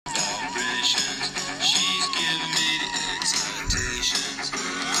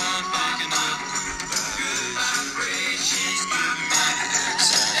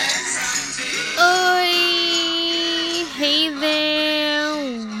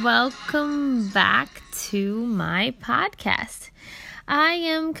welcome back to my podcast. I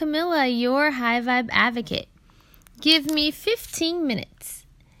am Camilla, your high vibe advocate. Give me 15 minutes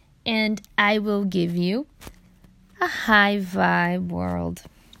and I will give you a high vibe world.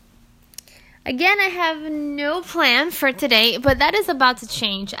 Again, I have no plan for today, but that is about to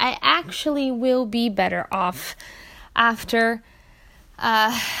change. I actually will be better off after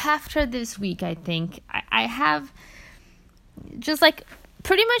this week, I think. I have, just like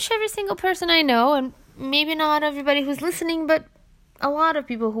pretty much every single person I know, and maybe not everybody who's listening, but a lot of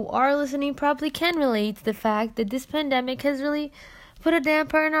people who are listening probably can relate to the fact that this pandemic has really put a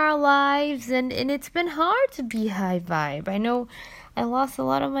damper in our lives, and it's been hard to be high vibe. I know I lost a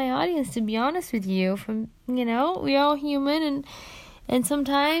lot of my audience, to be honest with you, we're all human, and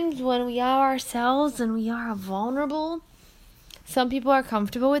sometimes when we are ourselves and we are vulnerable, some people are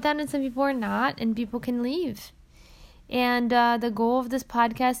comfortable with that and some people are not, and people can leave. And the goal of this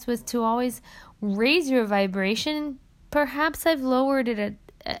podcast was to always raise your vibration. Perhaps I've lowered it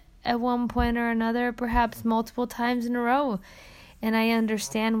at one point or another, perhaps multiple times in a row. And I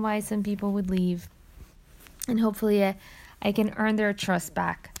understand why some people would leave. And hopefully I can earn their trust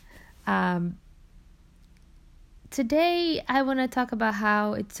back. Today I want to talk about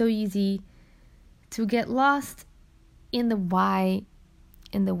how it's so easy to get lost in the why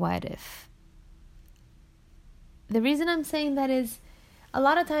and the what if. The reason I'm saying that is a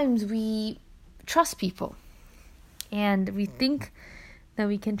lot of times we trust people and we think that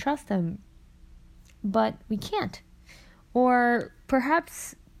we can trust them, but we can't. Or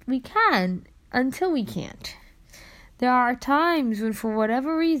perhaps we can until we can't. There are times when for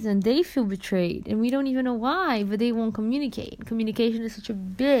whatever reason they feel betrayed and we don't even know why, but they won't communicate. Communication is such a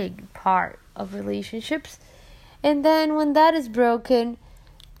big part of relationships. And then when that is broken,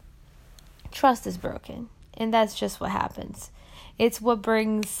 trust is broken. And that's just what happens. It's what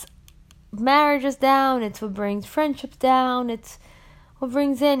brings marriages down. It's what brings friendships down. It's what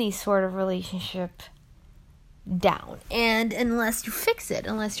brings any sort of relationship down. And unless you fix it,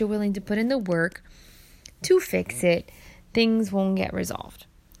 unless you're willing to put in the work to fix it, things won't get resolved.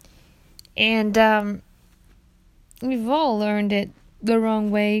 And we've all learned it the wrong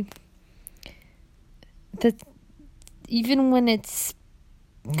way. That even when it's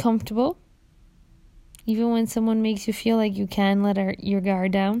comfortable, even when someone makes you feel like you can let your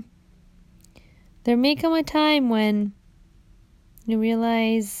guard down, there may come a time when you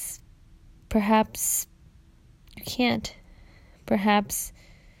realize perhaps you can't. Perhaps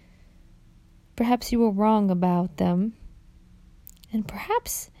you were wrong about them. And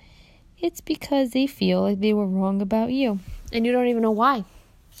perhaps it's because they feel like they were wrong about you. And you don't even know why.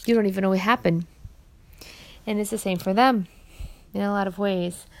 You don't even know what happened. And it's the same for them in a lot of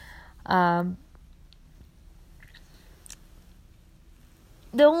ways.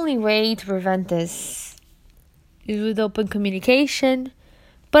 The only way to prevent this is with open communication,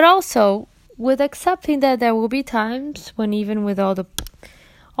 but also with accepting that there will be times when, even with all the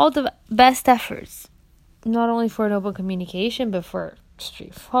best efforts, not only for an open communication, but for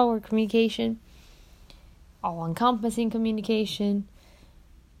straightforward communication, all-encompassing communication,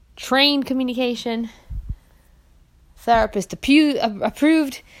 trained communication, therapist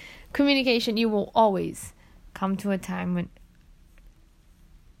approved communication, you will always come to a time when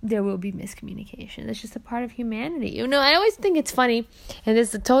there will be miscommunication. That's just a part of humanity. I always think it's funny, and this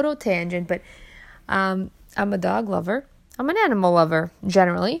is a total tangent, but I'm a dog lover. I'm an animal lover,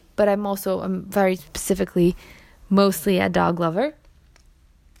 generally, but I'm very specifically, mostly a dog lover.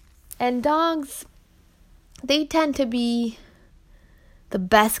 And dogs, they tend to be the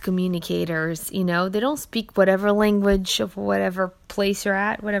best communicators, They don't speak whatever language of whatever place you're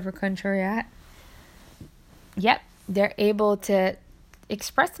at, whatever country you're at. Yep, they're able to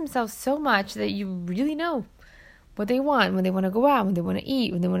express themselves so much that you really know what they want, when they want to go out, when they want to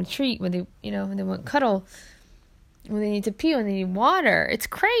eat, when they want to treat, when they want to cuddle, when they need to pee, when they need water. It's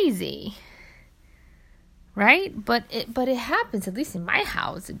crazy, right? But it happens, at least in my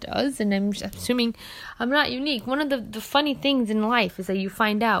house it does, and I'm assuming I'm not unique. One of the funny things in life is that you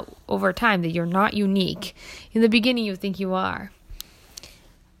find out over time that you're not unique. In the beginning you think you are,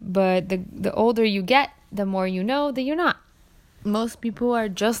 but the older you get, the more you know that you're not. Most people are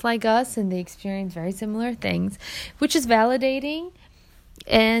just like us and they experience very similar things, which is validating.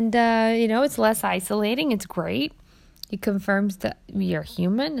 And, it's less isolating. It's great. It confirms that we are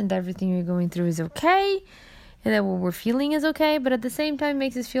human and everything we're going through is okay. And that what we're feeling is okay. But at the same time,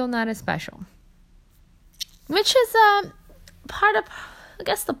 makes us feel not as special. Which is part of, I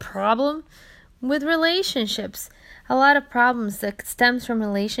guess, the problem with relationships. A lot of problems that stems from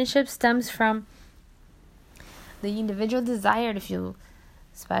relationships stems from the individual desire to feel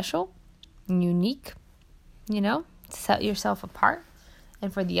special, unique, set yourself apart,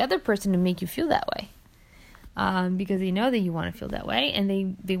 and for the other person to make you feel that way. Because they know that you want to feel that way, and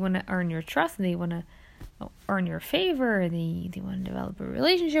they want to earn your trust, and they want to earn your favor, they want to develop a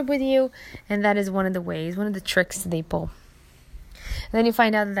relationship with you, and that is one of the ways, one of the tricks they pull. And then you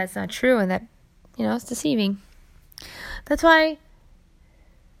find out that that's not true, and that, it's deceiving. That's why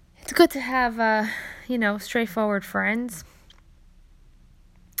it's good to have, straightforward friends,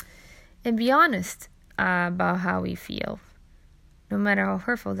 and be honest about how we feel, no matter how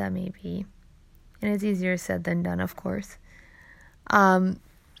hurtful that may be. And it's easier said than done, of course.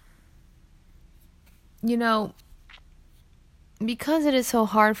 Because it is so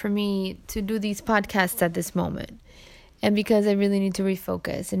hard for me to do these podcasts at this moment, and because I really need to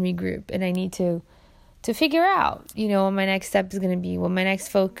refocus and regroup, and I need to figure out, what my next step is going to be, what my next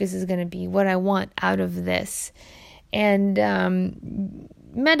focus is going to be, what I want out of this, and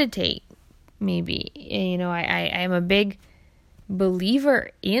meditate, maybe. I am a big believer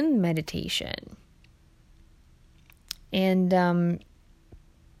in meditation, and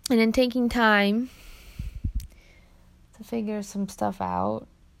in taking time to figure some stuff out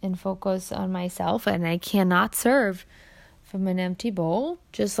and focus on myself. And I cannot serve from an empty bowl,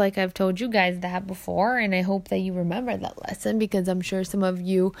 just like I've told you guys that before, and I hope that you remember that lesson, because I'm sure some of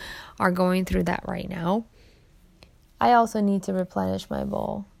you are going through that right now. I also need to replenish my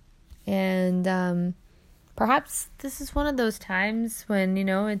bowl, and perhaps this is one of those times when,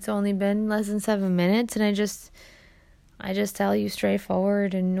 it's only been less than 7 minutes, and I just tell you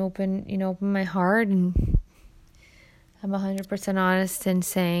straightforward and open my heart, and I'm 100% honest in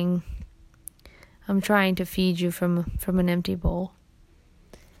saying I'm trying to feed you from an empty bowl.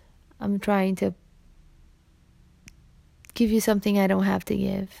 I'm trying to give you something I don't have to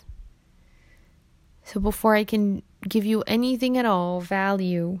give. So before I can give you anything at all,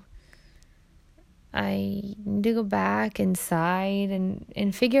 value, I need to go back inside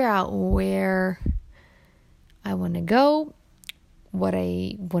and figure out where I want to go, what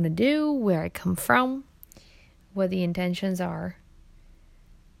I want to do, where I come from, what the intentions are,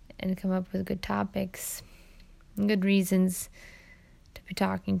 and come up with good topics and good reasons to be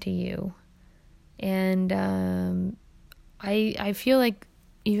talking to you. And I feel like,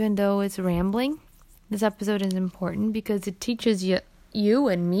 even though it's rambling, this episode is important because it teaches you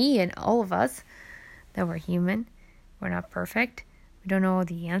and me and all of us that we're human. We're not perfect. We don't know all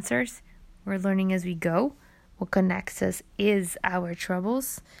the answers. We're learning as we go. What connects us is our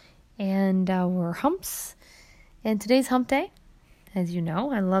troubles and our humps. And today's hump day, as you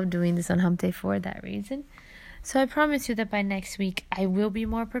know. I love doing this on hump day for that reason. So I promise you that by next week, I will be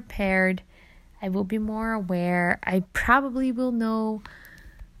more prepared. I will be more aware. I probably will know,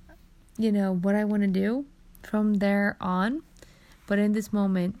 what I want to do from there on. But in this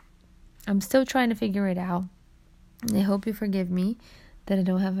moment, I'm still trying to figure it out. And I hope you forgive me that I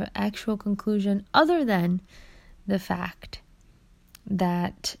don't have an actual conclusion other than the fact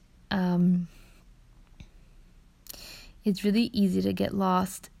that it's really easy to get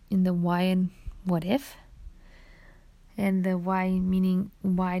lost in the why and what if. And the why meaning,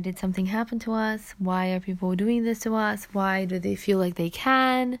 why did something happen to us? Why are people doing this to us? Why do they feel like they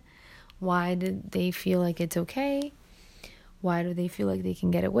can? Why did they feel like it's okay? Why do they feel like they can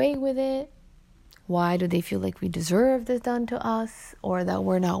get away with it? Why do they feel like we deserve this done to us, or that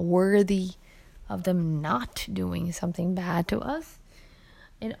we're not worthy of them not doing something bad to us?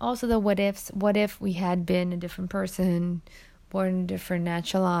 And also the what ifs. What if we had been a different person, born in a different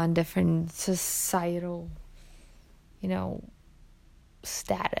echelon, different societal,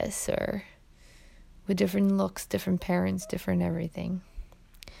 status, or with different looks, different parents, different everything.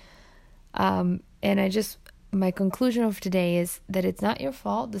 And my conclusion of today is that it's not your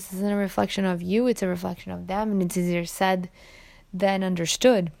fault. This isn't a reflection of you. It's a reflection of them. And it's easier said than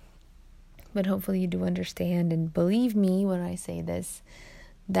understood. But hopefully you do understand and believe me when I say this,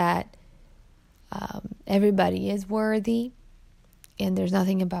 that everybody is worthy, and there's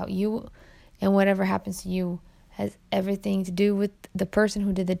nothing about you. And whatever happens to you has everything to do with the person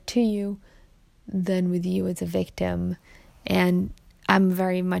who did it to you than with you as a victim. And I'm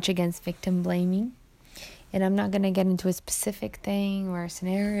very much against victim blaming. And I'm not going to get into a specific thing or a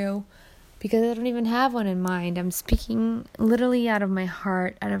scenario because I don't even have one in mind. I'm speaking literally out of my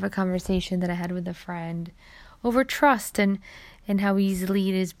heart, out of a conversation that I had with a friend over trust and how easily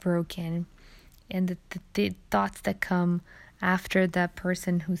it is broken, and the thoughts that come after that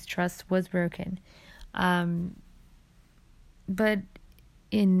person whose trust was broken. But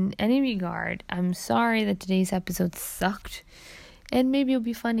in any regard, I'm sorry that today's episode sucked, and maybe it'll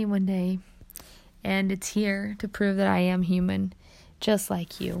be funny one day. And it's here to prove that I am human, just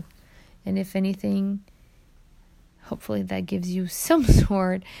like you. And if anything, hopefully that gives you some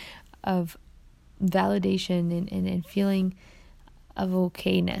sort of validation and feeling of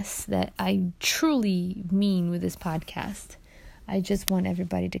okayness that I truly mean with this podcast. I just want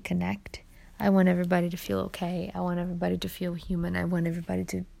everybody to connect. I want everybody to feel okay. I want everybody to feel human. I want everybody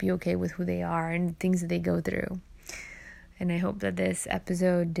to be okay with who they are and the things that they go through. And I hope that this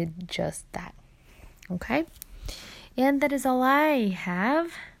episode did just that. Okay? And that is all I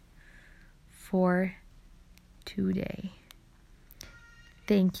have for today.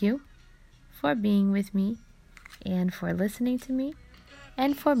 Thank you for being with me and for listening to me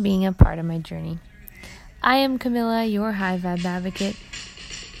and for being a part of my journey. I am Camilla, your High Vibe Advocate.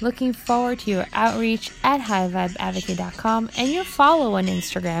 Looking forward to your outreach at highvibeadvocate.com and your follow on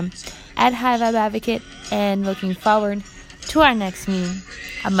Instagram at High Vibe Advocate, and looking forward to our next meeting.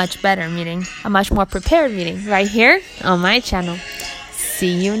 A much better meeting, a much more prepared meeting right here on my channel.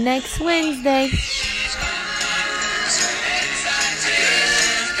 See you next Wednesday.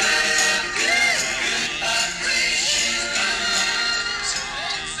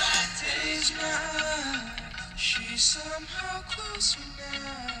 She's somehow closer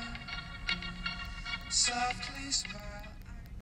now, softly smiling.